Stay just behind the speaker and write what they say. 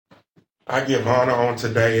I give honor on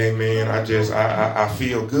today, amen. I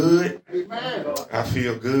feel good. I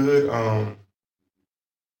feel good.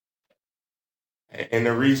 And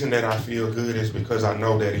the reason that I feel good is because I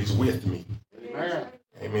know that he's with me.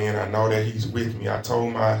 Amen. I know that he's with me. I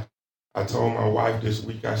told my wife this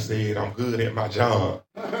week, I said, I'm good at my job.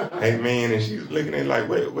 Amen. And she was looking at me like,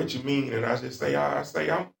 what you mean? And I just say,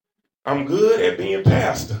 I'm good at being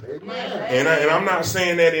pastor. And I'm not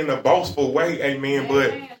saying that in a boastful way, amen,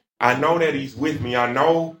 but I know that he's with me. I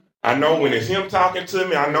know when it's him talking to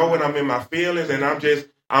me. I know when I'm in my feelings, and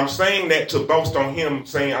I'm saying that to boast on him.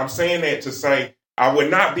 I'm saying that to say I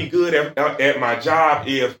would not be good at my job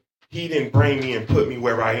if he didn't bring me and put me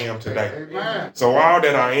where I am today. Amen. So all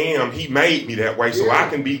that I am, he made me that way. So I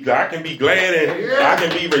can be glad and I can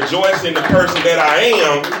be rejoicing the person that I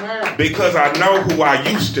am because I know who I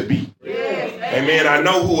used to be. Amen. I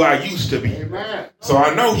know who I used to be. So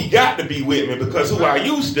I know he got to be with me because who I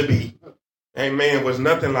used to be, amen, was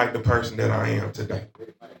nothing like the person that I am today.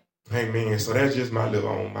 Amen. So that's just my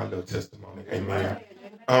little testimony. Amen.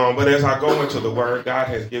 But as I go into the word, God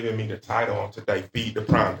has given me the title on today, Feed the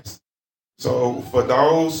Promise. So for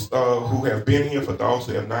those who have been here, for those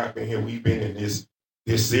who have not been here, we've been in this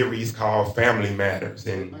series called Family Matters,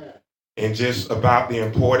 and just about the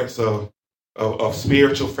importance of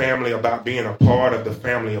spiritual family, about being a part of the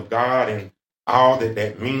family of God and all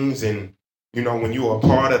that means. And, you know, when you're a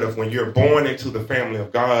part of when you're born into the family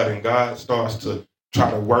of God and God starts to try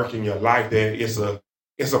to work in your life, there it's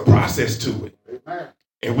a process to it.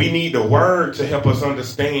 And we need the word to help us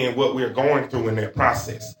understand what we're going through in that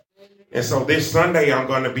process. And so this Sunday, I'm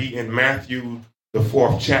going to be in Matthew, the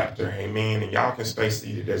 4th chapter. Amen. And y'all can stay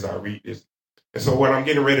seated as I read this. And so what I'm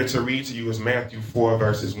getting ready to read to you is Matthew 4,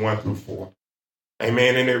 verses 1 through 4.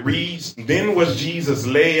 Amen. And it reads, "Then was Jesus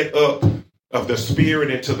led up of the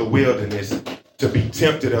Spirit into the wilderness to be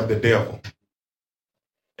tempted of the devil.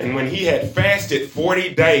 And when he had fasted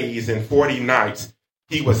 40 days and 40 nights,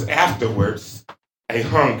 he was afterwards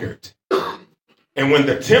hungered. And when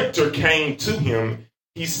the tempter came to him,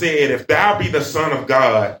 he said, If thou be the Son of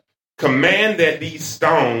God, command that these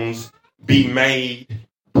stones be made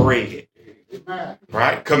bread."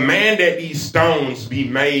 Right? Command that these stones be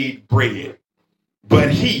made bread.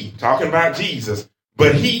 But he, talking about Jesus,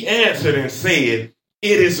 but he answered and said,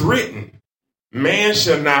 "It is written, man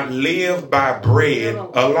shall not live by bread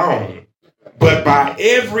alone, but by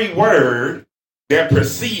every word that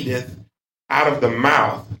proceedeth out of the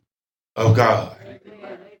mouth of God."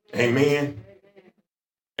 Amen.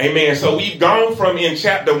 Amen. So we've gone from, in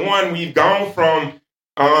chapter 1, we've gone from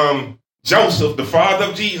Joseph, the father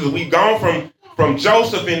of Jesus. We've gone from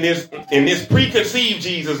Joseph in this preconceived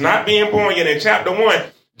Jesus not being born yet. In chapter 1,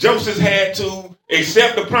 Joseph had to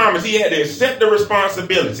accept the promise. He had to accept the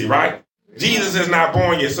responsibility, right? Jesus is not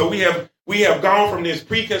born yet. So we have gone from this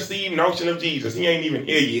preconceived notion of Jesus. He ain't even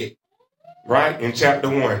here yet, right? In chapter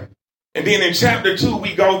 1. And then in chapter 2,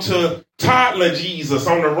 we go to toddler Jesus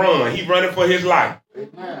on the run. He's running for his life.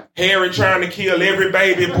 Herod trying to kill every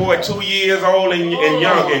baby boy 2 years old and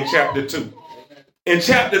younger in chapter 2. In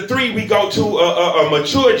chapter 3, we go to a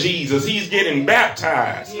mature Jesus. He's getting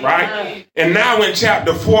baptized, right? And now in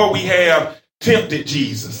chapter 4, we have tempted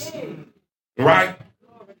Jesus, right?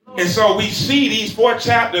 And so we see these 4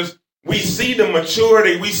 chapters. We see the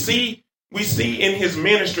maturity. We see in his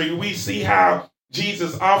ministry. We see how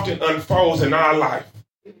Jesus often unfolds in our life,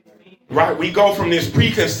 right? We go from this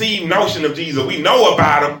preconceived notion of Jesus. We know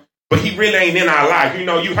about him, but he really ain't in our life. You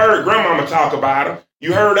know, you heard grandmama talk about him.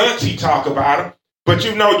 You heard auntie talk about him. But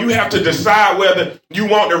you know, you have to decide whether you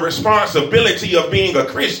want the responsibility of being a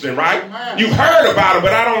Christian, right? You heard about him,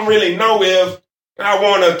 but I don't really know if I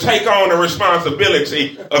want to take on the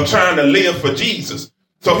responsibility of trying to live for Jesus.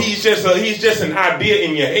 So he's just an idea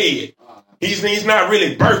in your head. He's not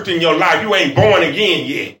really birthed in your life. You ain't born again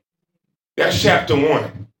yet. That's chapter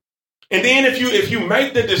 1. And then if you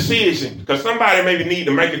make the decision, because somebody maybe need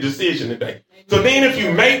to make a decision today. So then if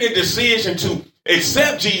you make the decision to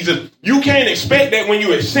accept Jesus, you can't expect that when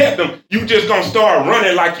you accept him, you just going to start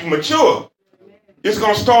running like you mature. It's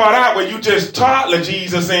going to start out where you just toddler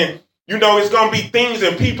Jesus, and, you know, it's going to be things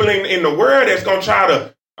and people in the world that's going to try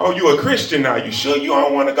to, "Oh, you a Christian now. You sure you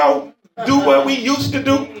don't want to go do what we used to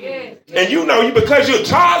do?" And you know, because you're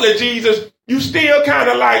toddler Jesus, you still kind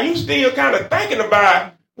of thinking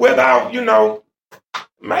about whether, you know,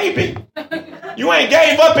 maybe. You ain't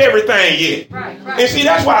gave up everything yet. Right. And see,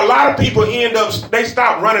 that's why a lot of people they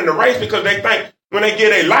stop running the race, because they think when they give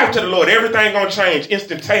their life to the Lord, everything going to change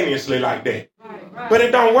instantaneously like that. Right. But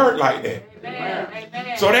it don't work like that.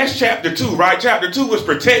 Amen. So that's chapter 2, right? Chapter 2 was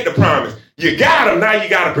protect the promise. You got them, now you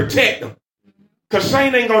got to protect them. Because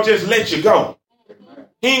Satan ain't going to just let you go.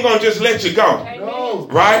 He ain't going to just let you go. No.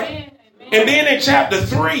 Right? And then in chapter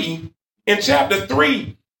 3,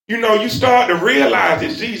 you know, you start to realize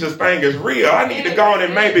this Jesus thing is real. I need to go on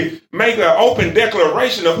and maybe make an open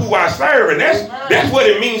declaration of who I serve. And that's what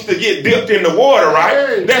it means to get dipped in the water,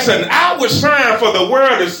 right? That's an outward sign for the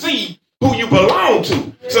world to see who you belong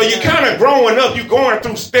to. So you're kind of growing up, you're going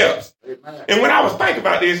through steps. And when I was thinking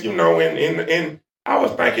about this, you know, and I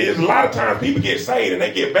was thinking a lot of times people get saved and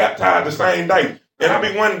they get baptized the same day. And I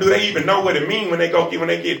be wondering, do they even know what it means when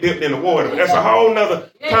they get dipped in the water? But that's a whole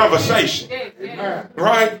nother conversation.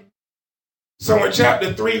 Right? So in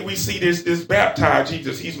chapter 3, we see this baptized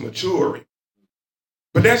Jesus, he's maturing.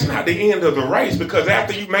 But that's not the end of the race, because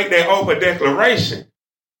after you make that open declaration,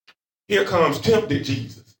 here comes tempted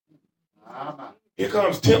Jesus. Here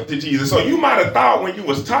comes tempted Jesus. So you might have thought when you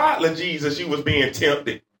was toddler Jesus, you was being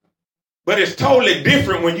tempted. But it's totally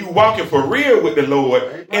different when you walking for real with the Lord.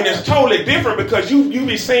 And it's totally different because you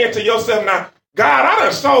be saying to yourself, now, God, I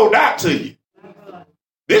done sold out to you.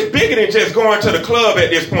 This bigger than just going to the club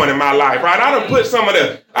at this point in my life, right? I done put some of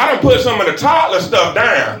the toddler stuff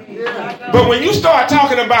down. But when you start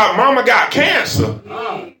talking about mama got cancer,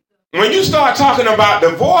 when you start talking about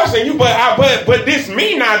divorce and but this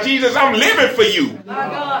me now, Jesus, I'm living for you.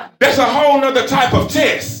 That's a whole nother type of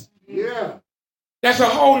test. Yeah. That's a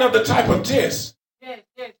whole nother type of test.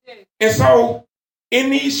 And so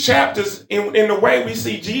in these chapters, in the way we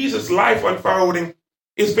see Jesus' life unfolding,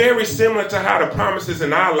 it's very similar to how the promises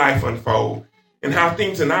in our life unfold and how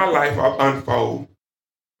things in our life unfold.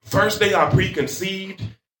 First, they are preconceived,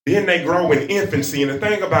 then they grow in infancy. And the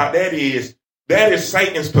thing about that is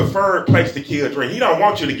Satan's preferred place to kill dreams. He don't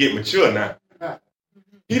want you to get mature now.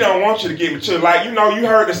 He don't want you to get mature. Like, you know, you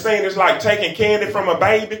heard the saying, it's like taking candy from a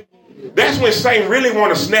baby. That's when Satan really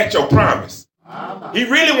want to snatch your promise. He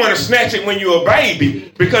really want to snatch it when you're a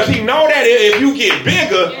baby, because he know that if you get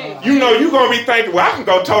bigger, you know you're going to be thinking, well, I can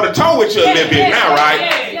go toe-to-toe with you a little bit now,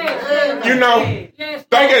 right? You know,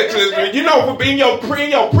 you know, in your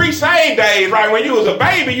pre-saved days, right, when you was a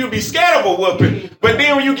baby, you'd be scared of a whooping. But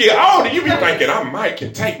then when you get older, you be thinking, I might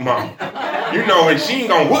can take mom. You know, and she ain't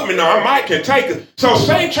going to whoop me, no, I might can take her. So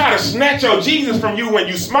Satan try to snatch your Jesus from you when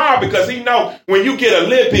you small, because he know when you get a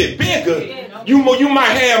little bit bigger, you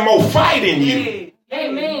might have more fight in you.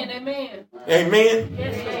 Amen. Amen.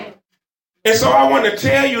 Yes, and so I want to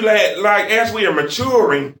tell you that, like, as we are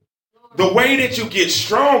maturing, the way that you get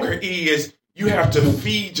stronger is you have to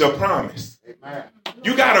feed your promise. Amen.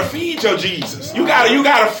 You got to feed your Jesus. You got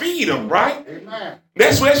to feed him, right? Amen.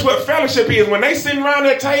 That's what fellowship is. When they sitting around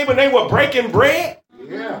that table and they were breaking bread,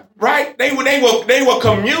 right? They were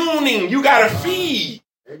communing. You got to feed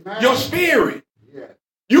your spirit.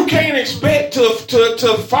 You can't expect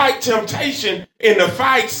to fight temptation and to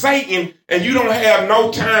fight Satan, and you don't have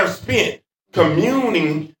no time spent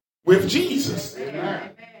communing with Jesus. Amen.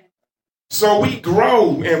 So we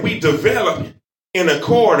grow and we develop in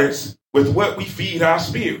accordance with what we feed our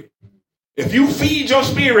spirit. If you feed your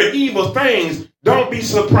spirit evil things, don't be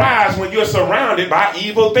surprised when you're surrounded by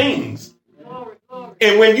evil things.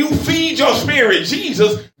 And when you feed your spirit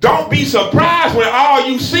Jesus, don't be surprised when all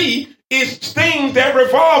you see is things that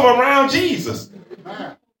revolve around Jesus.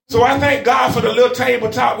 So I thank God for the little table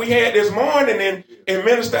talk we had this morning, and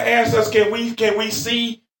Minister asked us, can we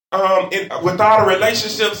see, with all the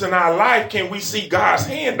relationships in our life, can we see God's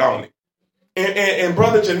hand on it? And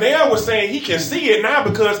Brother Janelle was saying he can see it now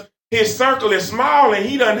because his circle is small and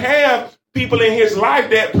he doesn't have people in his life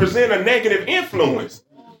that present a negative influence.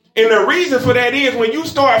 And the reason for that is when you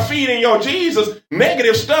start feeding your Jesus,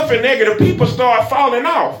 negative stuff and negative people start falling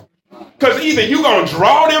off. Because either you're going to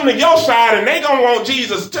draw them to your side and they're going to want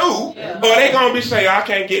Jesus too, or they're going to be saying, I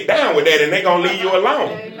can't get down with that, and they're going to leave you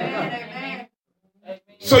alone. Amen.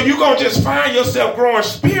 So you're going to just find yourself growing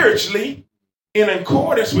spiritually in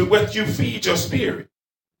accordance with what you feed your spirit.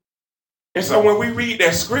 And so when we read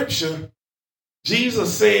that scripture,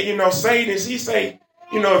 Jesus said, you know, Satan, he say,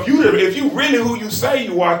 you know, if you really who you say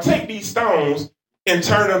you are, take these stones and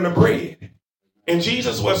turn them to bread. And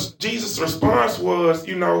Jesus' response was,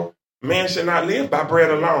 you know, man shall not live by bread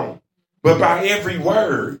alone, but by every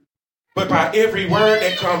word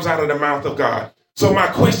that comes out of the mouth of God. So my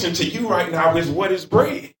question to you right now is, what is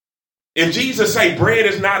bread? If Jesus say bread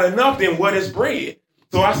is not enough, then what is bread?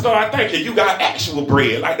 So I started thinking, you got actual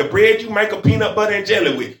bread, like the bread you make a peanut butter and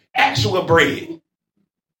jelly with, actual bread,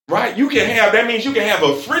 right? That means you can have a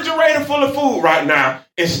refrigerator full of food right now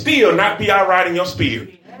and still not be all right in your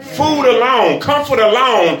spirit. Food alone, comfort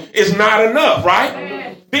alone is not enough,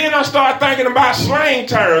 right? Then I start thinking about slang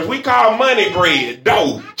terms. We call money bread,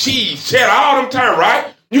 dough, cheese, cheddar, all them terms,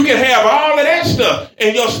 right? You can have all of that stuff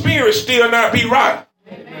and your spirit still not be right.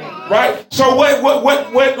 Right? So what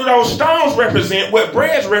those stones represent, what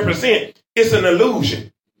breads represent, is an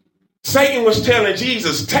illusion. Satan was telling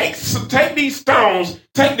Jesus, take these stones,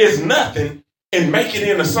 take this nothing, and make it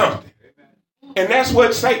into something. And that's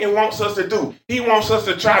what Satan wants us to do. He wants us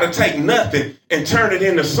to try to take nothing and turn it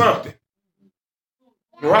into something.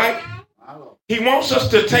 Right? He wants us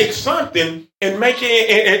to take something and make it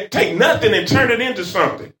and take nothing and turn it into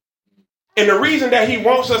something. And the reason that he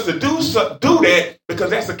wants us to do that,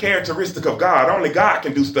 because that's a characteristic of God. Only God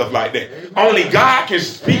can do stuff like that. Only God can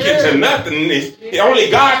speak into nothingness. Only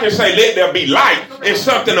God can say, let there be light, and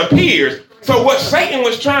something appears. So what Satan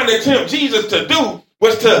was trying to tempt Jesus to do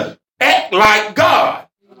was to act like God.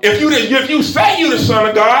 If you say you're the Son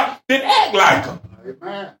of God, then act like him.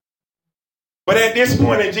 Amen. But at this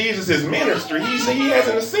point in Jesus' ministry, he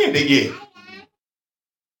hasn't ascended yet.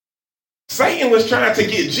 Satan was trying to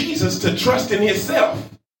get Jesus to trust in himself.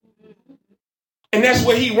 And that's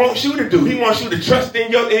what he wants you to do. He wants you to trust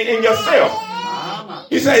in yourself.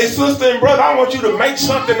 He said, sister and brother, I want you to make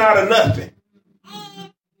something out of nothing.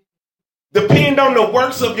 Depend on the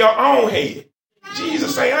works of your own head.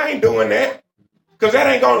 Jesus say, I ain't doing that. Because that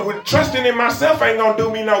ain't going, trusting in myself ain't going to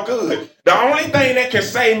do me no good. The only thing that can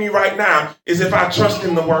save me right now is if I trust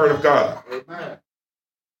in the word of God. Amen.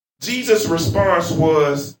 Jesus' response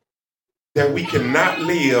was that we cannot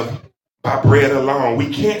live by bread alone.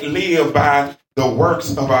 We can't live by the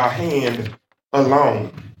works of our hand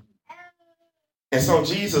alone. And so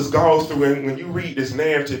Jesus goes through, and when you read this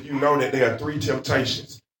narrative, you know that there are 3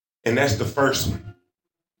 temptations. And that's the first one.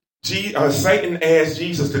 Satan asked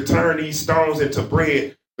Jesus to turn these stones into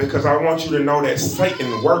bread because I want you to know that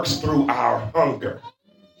Satan works through our hunger.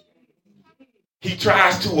 He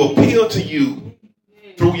tries to appeal to you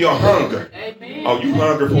through your hunger. Amen. Oh, you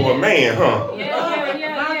hungry for a man, huh?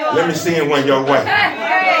 Yeah. Let me send one your way.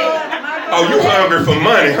 Oh, you hungry for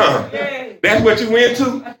money, huh? That's what you went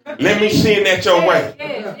to? Let me send that your way.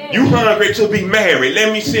 You hungry to be married?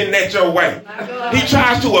 Let me send that your way. He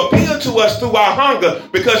tries to appeal to us through our hunger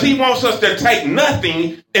because he wants us to take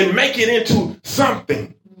nothing and make it into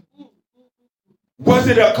something. Was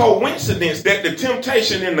it a coincidence that the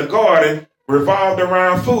temptation in the garden revolved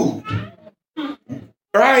around food?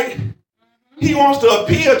 Right? He wants to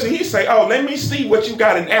appeal to, he say, oh, let me see what you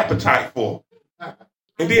got an appetite for.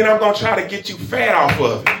 And then I'm going to try to get you fat off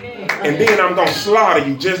of it. And then I'm going to slaughter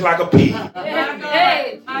you just like a pig.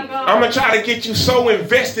 I'm going to try to get you so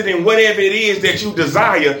invested in whatever it is that you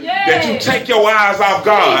desire that you take your eyes off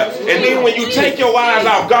God. And then when you take your eyes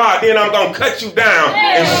off God, then I'm going to cut you down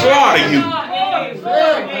and slaughter you.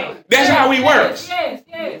 That's how he works.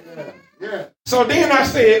 So then I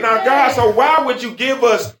said, now God, so why would you give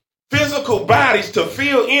us physical bodies to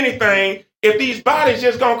feel anything if these bodies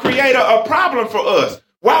just going to create a problem for us?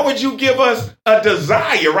 Why would you give us a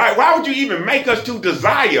desire, right? Why would you even make us to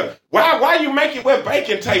desire? Why you make it where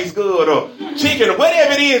bacon tastes good or chicken or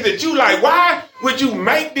whatever it is that you like? Why would you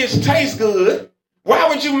make this taste good? Why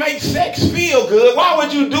would you make sex feel good? Why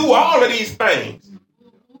would you do all of these things?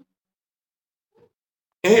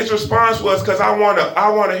 And his response was, because I want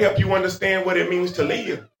to help you understand what it means to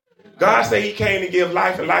live. God said he came to give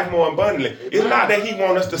life and life more abundantly. It's not that he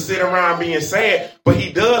wants us to sit around being sad, but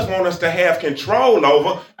he does want us to have control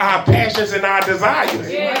over our passions and our desires.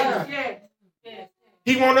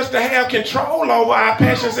 He wants us to have control over our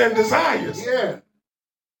passions and desires.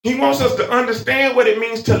 He wants us to understand what it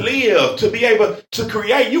means to live, to be able to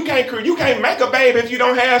create. You can't make a baby if you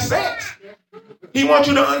don't have sex. He wants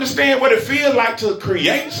you to understand what it feels like to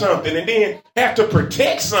create something and then have to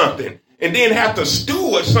protect something. And then have to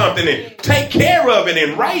steward something and take care of it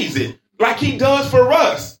and raise it like he does for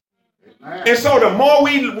us. Amen. And so the more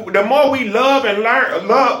we love and learn,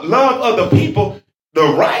 love other people the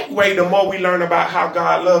right way, the more we learn about how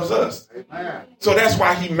God loves us. Amen. So that's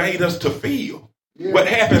why he made us to feel. Yeah. What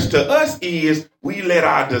happens to us is we let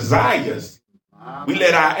our desires, we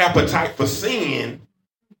let our appetite for sin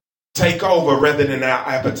take over rather than our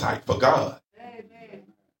appetite for God.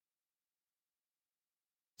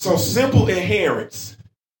 So simple adherence,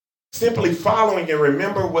 simply following and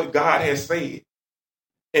remember what God has said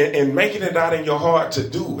and making it out in your heart to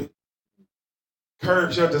do it,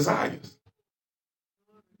 curbs your desires.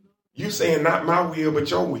 You saying not my will, but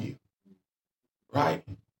your will, right?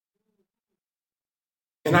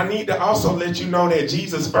 And I need to also let you know that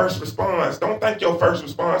Jesus' first response, don't think your first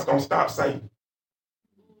response going to stop Satan.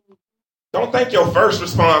 Don't think your first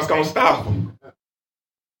response going to stop him.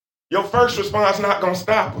 Your first response not going to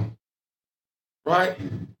stop them, right?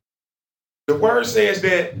 The word says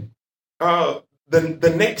that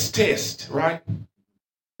the next test, right?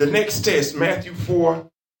 The next test, Matthew 4,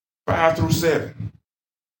 5 through 7.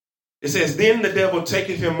 It says, then the devil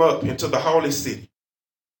taketh him up into the holy city,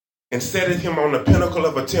 and setteth him on the pinnacle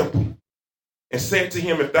of a temple, and said to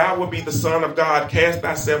him, if thou wilt be the Son of God, cast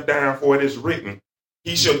thyself down, for it is written,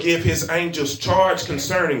 he shall give his angels charge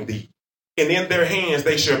concerning thee, and in their hands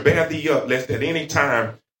they shall bear thee up, lest at any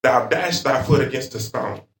time thou dash thy foot against a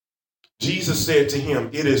stone. Jesus said to him,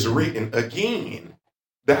 it is written again,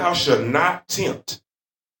 thou shalt not tempt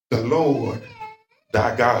the Lord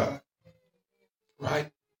thy God.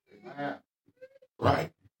 Right?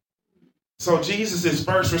 Right. So Jesus'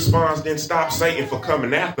 first response didn't stop Satan from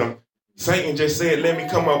coming after him. Satan just said, let me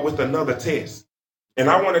come up with another test. And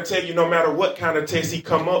I want to tell you, no matter what kind of test he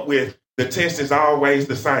come up with, the test is always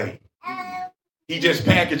the same. He just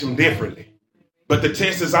packaged them differently. But the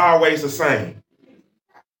test is always the same.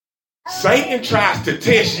 Satan tries to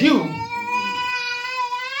test you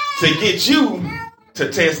to get you to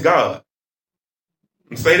test God.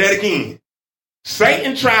 I'll say that again.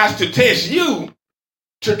 Satan tries to test you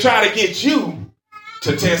to try to get you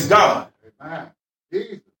to test God.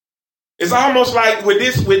 It's almost like with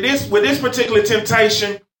this particular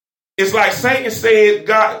temptation, it's like Satan said,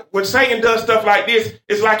 God, when Satan does stuff like this,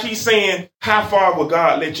 it's like he's saying, how far will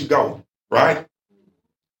God let you go? Right?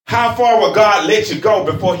 How far will God let you go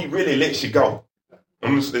before he really lets you go?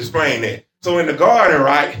 I'm going to explain that. So in the garden,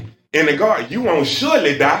 right? In the garden, you won't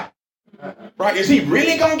surely die. Right? Is he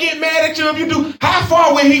really going to get mad at you if you do? How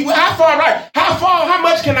far, right? How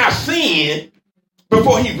much can I sin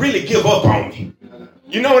before he really give up on me?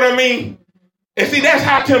 You know what I mean? And see, that's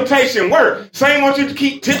how temptation works. Satan wants you to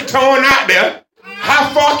keep tiptoeing out there.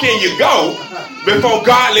 How far can you go before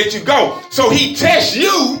God lets you go? So he tests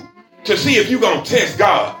you to see if you're going to test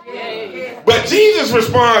God. But Jesus'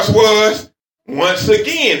 response was, once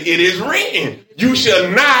again, it is written, you shall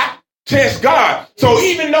not test God. So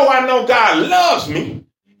even though I know God loves me,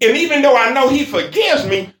 and even though I know he forgives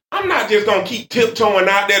me, I'm not just going to keep tiptoeing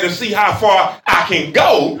out there to see how far I can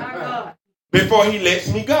go before he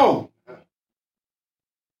lets me go.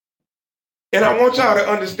 And I want y'all to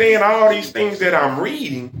understand all these things that I'm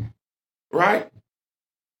reading, right?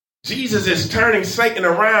 Jesus is turning Satan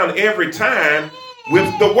around every time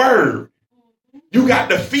with the word. You got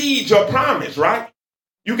to feed your promise, right?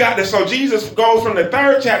 You got to. So Jesus goes from the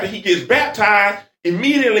 3rd chapter. He gets baptized.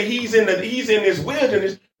 Immediately he's in this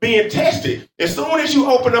wilderness being tested. As soon as you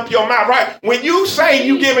open up your mouth, right? When you say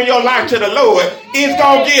you giving your life to the Lord, it's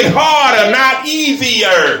going to get harder, not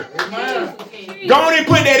easier. Go on and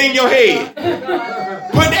put that in your head.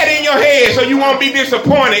 Put that in your head so you won't be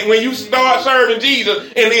disappointed when you start serving Jesus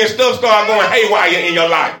and then stuff start going haywire in your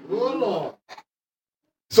life.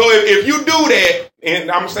 So if you do that,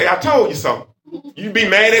 and I'm going to say, I told you so, you be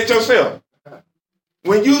mad at yourself.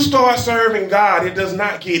 When you start serving God, it does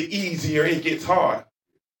not get easier. It gets hard.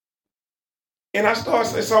 And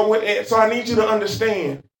so I need you to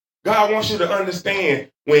understand. God wants you to understand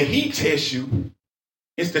when he tests you,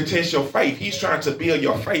 it's to test your faith. He's trying to build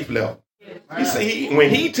your faith level. When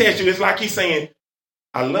he tests you, it's like he's saying,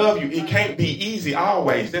 I love you. It can't be easy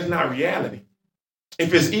always. That's not reality.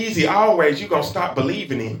 If it's easy always, you're going to stop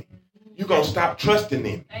believing in me. You're going to stop trusting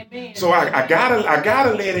in me. Amen. So I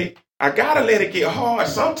gotta let it get hard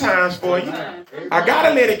sometimes for you. I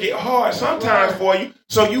gotta let it get hard sometimes for you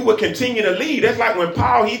so you will continue to lead. That's like when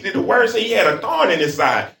Paul, he did the word, say he had a thorn in his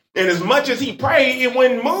side. And as much as he prayed, it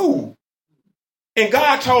wouldn't move. And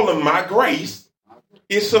God told him, my grace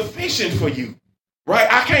is sufficient for you. Right?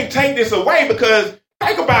 I can't take this away because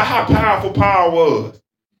think about how powerful Paul was.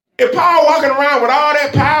 If Paul walking around with all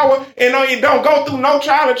that power and you don't go through no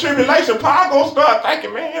trial and tribulation, Paul gonna start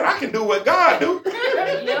thinking, man, I can do what God do.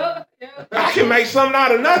 I can make something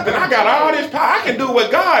out of nothing. I got all this power. I can do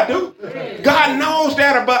what God do. God knows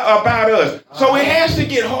that about us. So it has to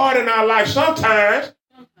get hard in our life sometimes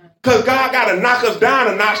because God got to knock us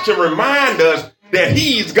down a notch to remind us that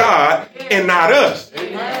he's God and not us.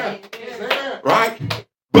 Right?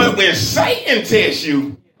 But when Satan tests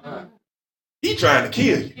you, he's trying to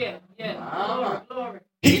kill you.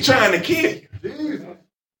 He's trying to kill you.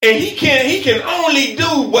 And he can only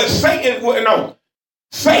do what Satan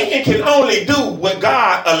can only do what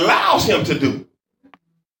God allows him to do.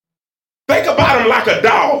 Think about him like a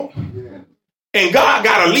dog. And God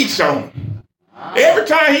got a leash on him. Every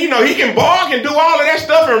time he can bark and do all of that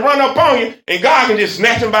stuff and run up on you, and God can just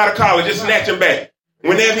snatch him by the collar, just snatch him back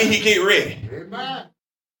whenever he get ready.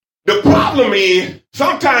 The problem is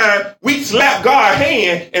sometimes we slap God's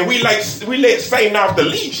hand and we let Satan off the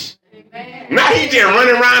leash. Now he just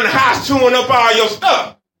running around the house chewing up all your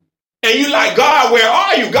stuff. And you like, God, where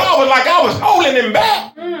are you? God was like, I was holding him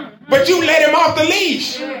back. But you let him off the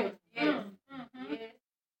leash.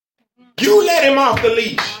 You let him off the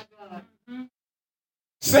leash.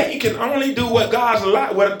 Satan can only do what God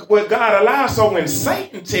allows. So when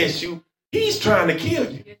Satan tests you, he's trying to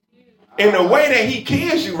kill you. And the way that he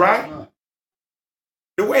kills you, right?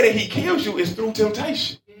 The way that he kills you is through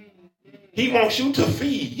temptation. He wants you to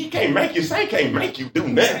feed. He can't make you. Satan can't make you do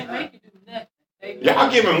nothing. Y'all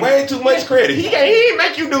give him way too much credit. He ain't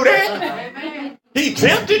make you do that. He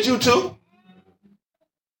tempted you to.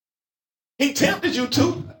 He tempted you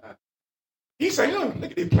to. He said,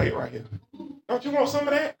 look at this plate right here. Don't you want some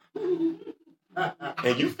of that?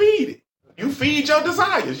 And you feed it. You feed your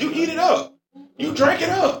desires. You eat it up. You drink it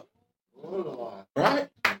up. Right?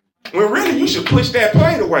 When really you should push that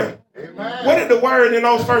plate away. Amen. What did the word in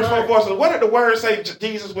those first 4 verses, what did the word say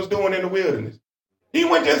Jesus was doing in the wilderness? He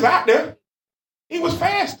wasn't just out there. He was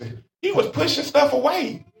fasting. He was pushing stuff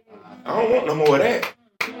away. I don't want no more of that.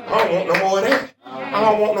 I don't want no more of that. I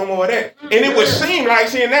don't want no more of that. And it would seem like,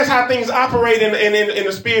 see, and that's how things operate in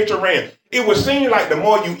the spiritual realm. It would seem like the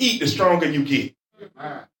more you eat, the stronger you get.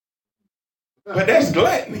 But that's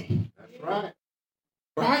gluttony. That's right.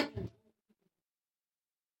 Right?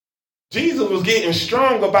 Jesus was getting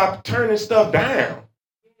stronger by turning stuff down.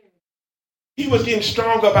 He was getting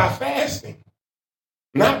stronger by fasting.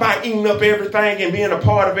 Not by eating up everything and being a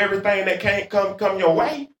part of everything that can't come your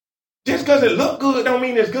way. Just because it look good don't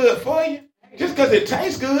mean it's good for you. Just because it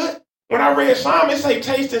tastes good. When I read Psalm, it say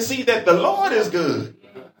taste and see that the Lord is good.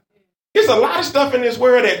 There's a lot of stuff in this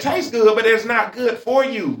world that tastes good, but it's not good for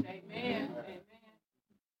you. Amen.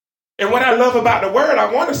 And what I love about the word,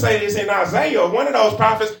 I want to say this in Isaiah, one of those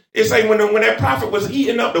prophets, it say when that prophet was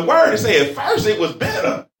eating up the word, it say at first it was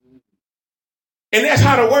bitter. And that's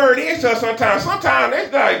how the word is to us sometimes. Sometimes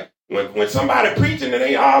it's like when somebody preaching and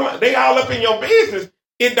they all up in your business,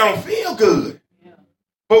 it don't feel good.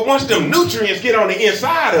 But once them nutrients get on the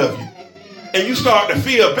inside of you and you start to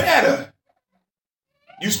feel better,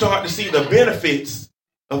 you start to see the benefits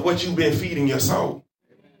of what you've been feeding your soul.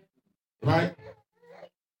 Right?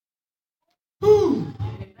 Whew.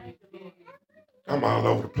 I'm all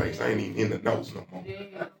over the place. I ain't even in the notes no more.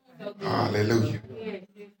 Hallelujah.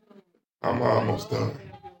 I'm almost done.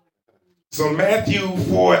 So Matthew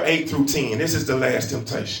 4:8-10. This is the last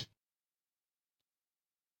temptation.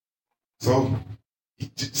 So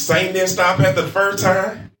Satan didn't stop after the first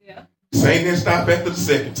time. Yeah. Satan didn't stop after the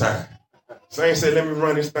second time. Satan said, let me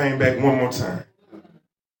run this thing back one more time.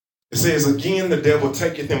 It says, again, the devil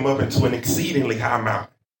taketh him up into an exceedingly high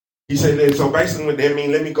mountain. He said, so basically what that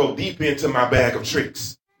means, let me go deep into my bag of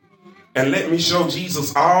tricks. And let me show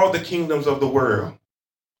Jesus all the kingdoms of the world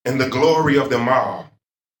and the glory of them all.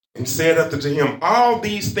 And said unto him, all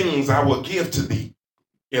these things I will give to thee,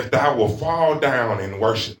 if thou wilt fall down and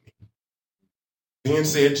worship me. Then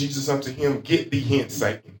said Jesus unto him, get thee hence,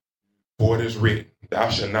 Satan, for it is written, thou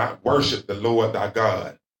shalt not worship the Lord thy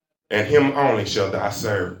God, and him only shalt thou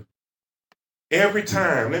serve. Every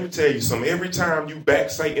time, let me tell you something, every time you back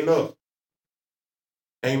Satan up,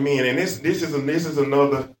 amen, and this is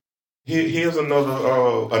another, here's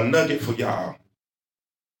another a nugget for y'all.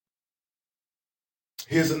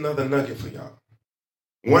 Here's another nugget for y'all.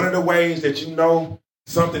 One of the ways that you know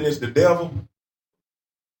something is the devil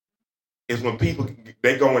is when people,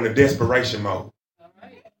 they go into desperation mode.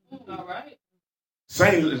 All right.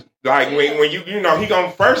 Same, like when you know, he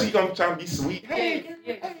gonna try to be sweet. Hey,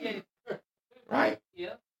 hey. Right?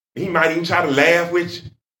 Yeah. He might even try to laugh with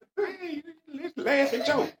you. Hey, let's laugh and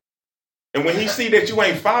joke. And when he see that you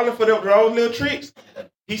ain't falling for those little tricks,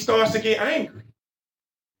 he starts to get angry.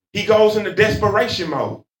 He goes into desperation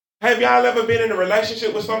mode. Have y'all ever been in a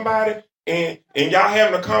relationship with somebody and y'all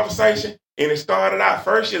having a conversation and it started out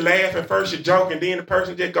first you laugh and first you joke and then the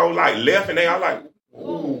person just go like left and they all like,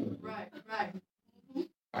 ooh. Right.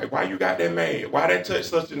 Like, why you got that mad? Why that touch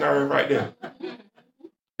such a nerve right there?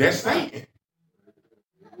 That's Satan.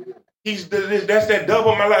 That's that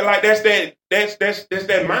double like that's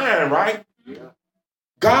that mind, right?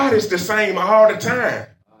 God is the same all the time.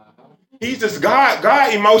 He's just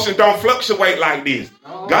God emotions don't fluctuate like this.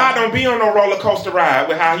 God don't be on no roller coaster ride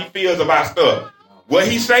with how he feels about stuff. What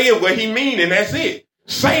he saying, what he mean, and that's it.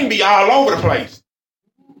 Satan be all over the place.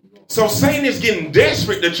 So Satan is getting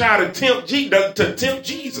desperate to try to tempt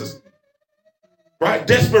Jesus. Right?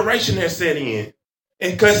 Desperation has set in.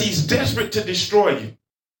 And because he's desperate to destroy you.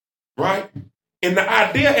 Right? And the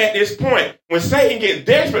idea at this point, when Satan gets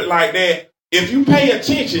desperate like that, if you pay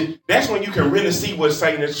attention, that's when you can really see what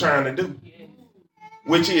Satan is trying to do.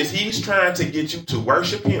 Which is he's trying to get you to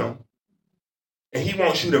worship him. And he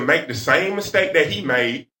wants you to make the same mistake that he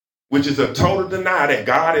made which is a total denial that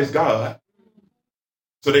God is God,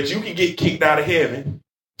 so that you can get kicked out of heaven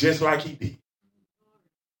just like he did.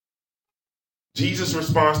 Jesus'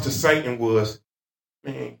 response to Satan was,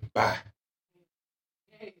 man, bye.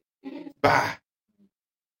 Bye.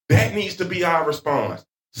 That needs to be our response.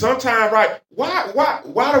 Sometimes, right,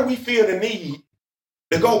 why do we feel the need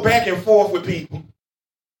to go back and forth with people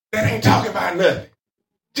that ain't talking about nothing?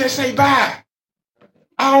 Just say bye.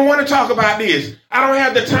 I don't want to talk about this. I don't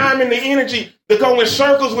have the time and the energy to go in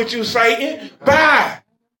circles with you, Satan. Bye.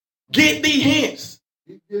 Get thee hence.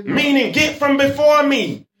 Meaning get from before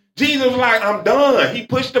me. Jesus was like, I'm done. He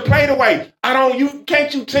pushed the plate away.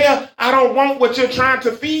 Can't you tell I don't want what you're trying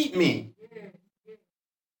to feed me?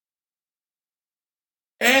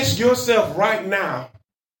 Ask yourself right now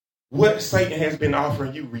what Satan has been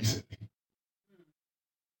offering you recently.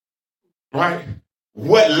 Right?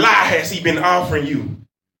 What lie has he been offering you?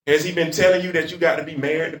 Has he been telling you that you got to be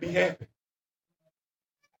married to be happy?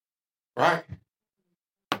 Right?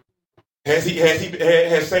 Has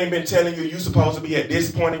Satan been telling you you're supposed to be at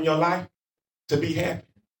this point in your life to be happy?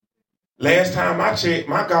 Last time I checked,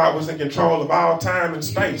 my God was in control of all time and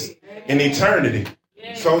space and eternity.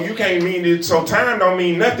 So you can't mean it. So time don't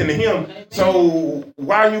mean nothing to him. So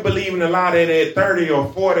why are you believing a lie that at 30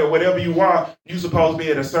 or 40 or whatever you are, you're supposed to be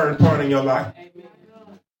at a certain point in your life?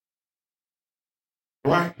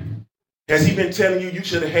 Right? Has he been telling you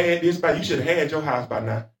should have had this you should have had your house by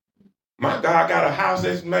now? My God got a house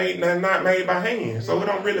that's not made by hand. So it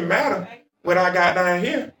don't really matter what I got down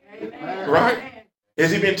here. Right?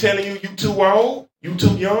 Has he been telling you too old? You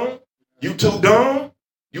too young? You too dumb?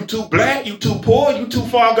 You too black? You too poor? You too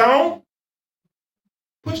far gone?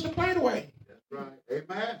 Push the plate away. That's right.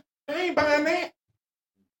 Amen. I ain't buying that.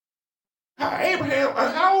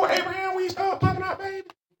 How old Abraham when he started pumping out baby?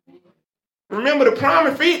 Remember the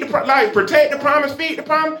promise, protect the promise, feed the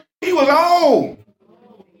promise. He was old.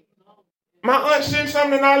 My aunt sent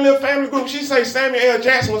something in our little family group. She say Samuel L.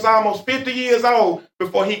 Jackson was almost 50 years old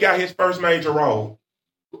before he got his first major role.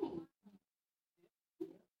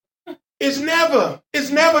 It's never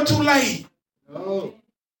too late. No.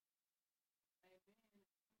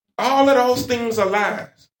 All of those things are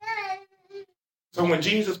lies. So when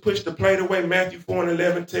Jesus pushed the plate away, Matthew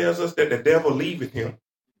 4:11 tells us that the devil leaveth him.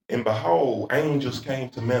 And behold, angels came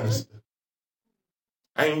to minister.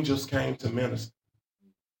 Angels came to minister.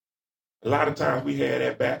 A lot of times we have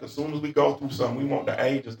that back. As soon as we go through something, we want the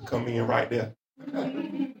angels to come in right there.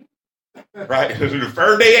 Right? Because the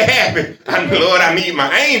first day it happened, Lord, I need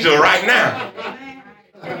my angel right now.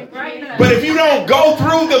 But if you don't go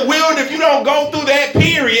through the wilderness, if you don't go through that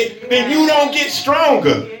period, then you don't get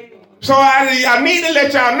stronger. So I need to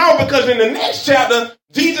let y'all know, because in the next chapter,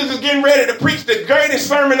 Jesus is getting ready to preach the greatest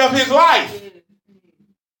sermon of his life.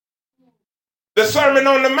 The Sermon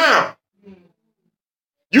on the Mount.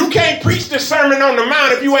 You can't preach the Sermon on the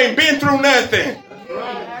Mount if you ain't been through nothing.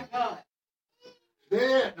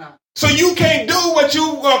 So you can't do what you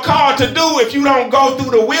are called to do if you don't go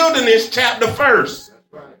through the wilderness chapter first.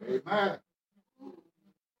 Amen.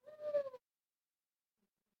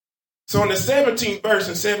 So in the 17th verse,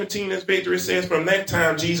 and 17 is victory, it says, from that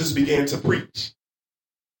time Jesus began to preach.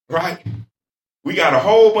 Right? We got a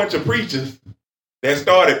whole bunch of preachers that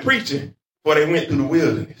started preaching before they went through the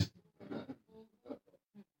wilderness.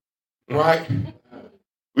 Right?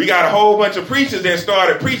 We got a whole bunch of preachers that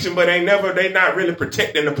started preaching, but they not really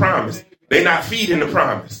protecting the promise. They not feeding the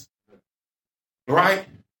promise. Right?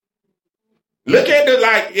 Look at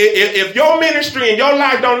if your ministry and your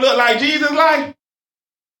life don't look like Jesus' life,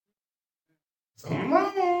 something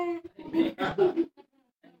wrong.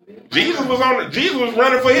 Jesus was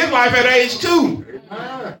running for his life at age 2.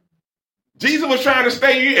 Jesus was trying to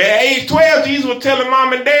stay at age 12. Jesus was telling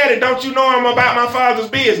mom and daddy, don't you know I'm about my father's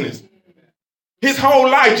business? His whole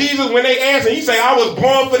life, Jesus, when they asked him, he said, I was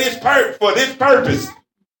born for this purpose.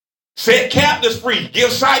 Set captives free,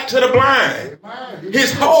 give sight to the blind. Amen.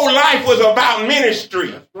 His whole life was about ministry.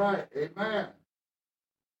 That's right. Amen.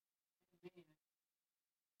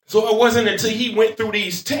 So it wasn't until he went through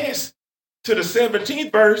these tests to the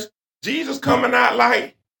 17th verse, Jesus coming out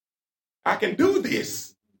like, I can do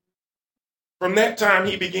this. From that time,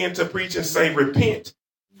 he began to preach and say, repent,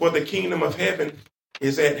 for the kingdom of heaven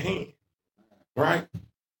is at hand. Right?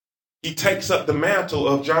 He takes up the mantle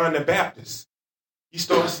of John the Baptist. He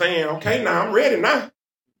starts saying, okay, now I'm ready now.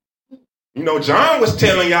 You know, John was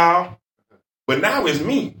telling y'all, but now it's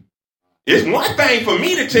me. It's one thing for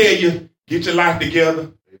me to tell you, get your life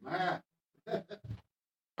together. Amen.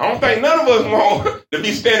 I don't think none of us want to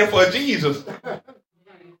be standing for Jesus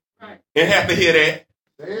and have to hear that.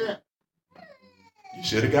 Yeah. You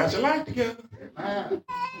should have got your life together. Amen.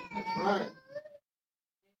 That's right.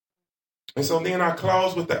 And so then I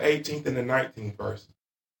close with the 18th and the 19th verse.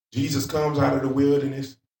 Jesus comes out of the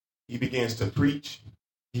wilderness. He begins to preach.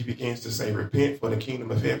 He begins to say, repent, for the kingdom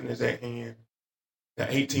of heaven is at hand. The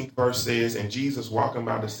 18th verse says, and Jesus, walking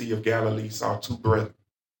by the Sea of Galilee, saw two brethren,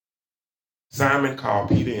 Simon called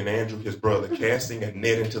Peter and Andrew his brother, casting a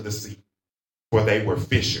net into the sea, for they were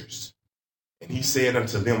fishers. And he said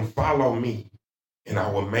unto them, follow me, and I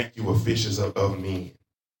will make you a fishers of men.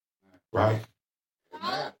 Right?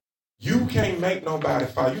 Amen. You can't make nobody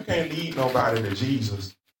follow. You can't lead nobody to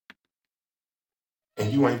Jesus,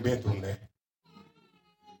 and you ain't been through that.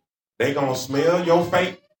 They gonna smell your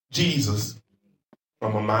fake Jesus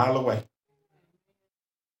from a mile away.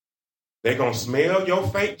 They gonna smell your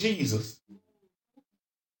fake Jesus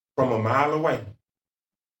from a mile away.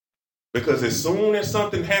 Because as soon as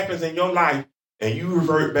something happens in your life and you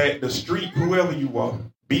revert back to street, whoever you are,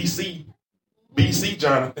 BC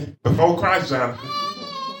Jonathan, before Christ Jonathan,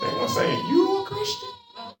 they gonna say, you a Christian?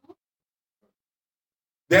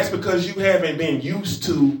 That's because you haven't been used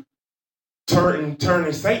to turning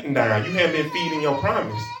Satan down. You haven't been feeding your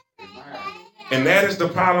promise. And that is the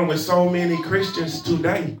problem with so many Christians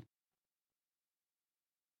today.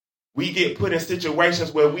 We get put in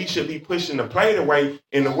situations where we should be pushing the plate away,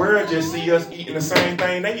 and the world just see us eating the same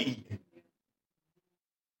thing they eat.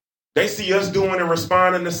 They see us doing and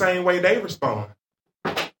responding the same way they respond.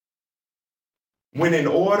 When in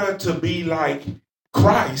order to be like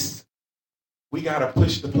Christ, we got to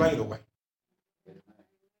push the plate away.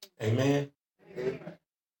 Amen.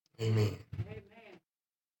 Amen.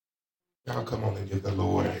 Y'all come on and give the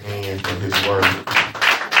Lord a hand for his word.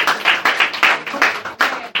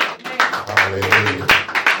 Hallelujah.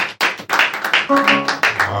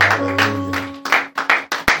 Hallelujah.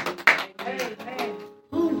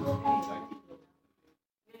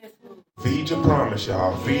 Feed your promise,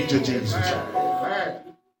 y'all. Feed your Jesus.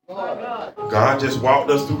 God just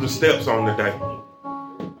walked us through the steps on the day.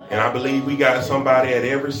 And I believe we got somebody at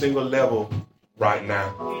every single level right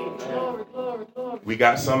now. We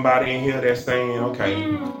got somebody in here that's saying, okay,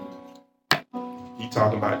 he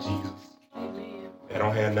talking about Jesus. That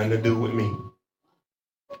don't have nothing to do with me.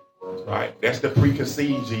 Right? That's the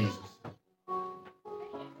preconceived Jesus.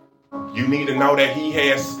 You need to know that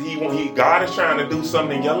God is trying to do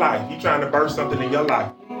something in your life. He's trying to birth something in your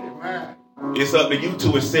life. It's up to you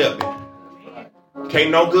to accept it.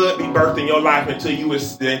 Can't no good be birthed in your life until you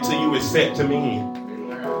accept him in.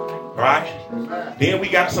 Right? Then we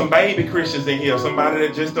got some baby Christians in here, somebody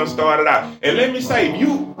that just done started out. And let me say, I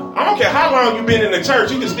don't care how long you've been in the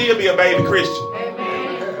church, you can still be a baby Christian.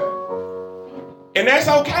 And that's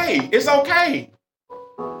okay. It's okay.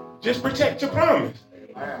 Just protect your promise.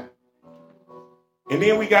 And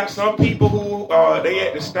then we got some people who they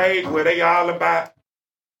at the stage where they all about,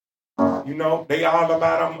 I'm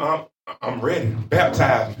ready,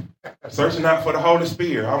 baptized, searching out for the Holy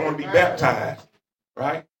Spirit. I want to be baptized,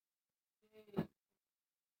 right?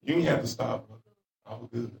 You ain't have to stop. All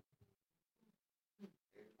good.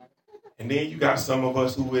 And then you got some of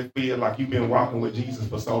us who would feel like you've been walking with Jesus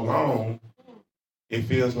for so long, it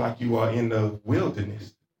feels like you are in the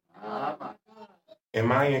wilderness. And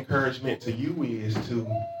my encouragement to you is to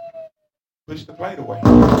push the plate away.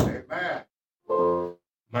 Amen.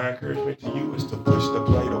 My encouragement to you is to push the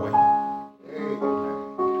plate away.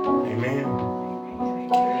 Amen.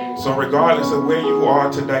 So regardless of where you are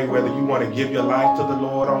today, whether you want to give your life to the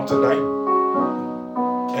Lord on today,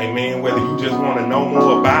 amen, whether you just want to know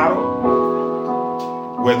more about him,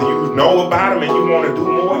 whether you know about him and you want to do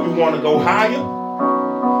more, you want to go higher,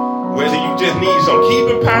 whether you just need some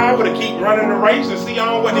keeping power to keep running the race and see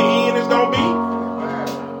on what the end is going to be,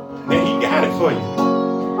 then he got it for you.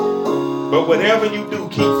 But whatever you do,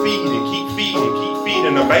 keep feeding, keep feeding, keep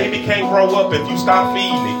feeding. The baby can't grow up if you stop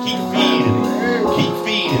feeding it. Keep feeding it.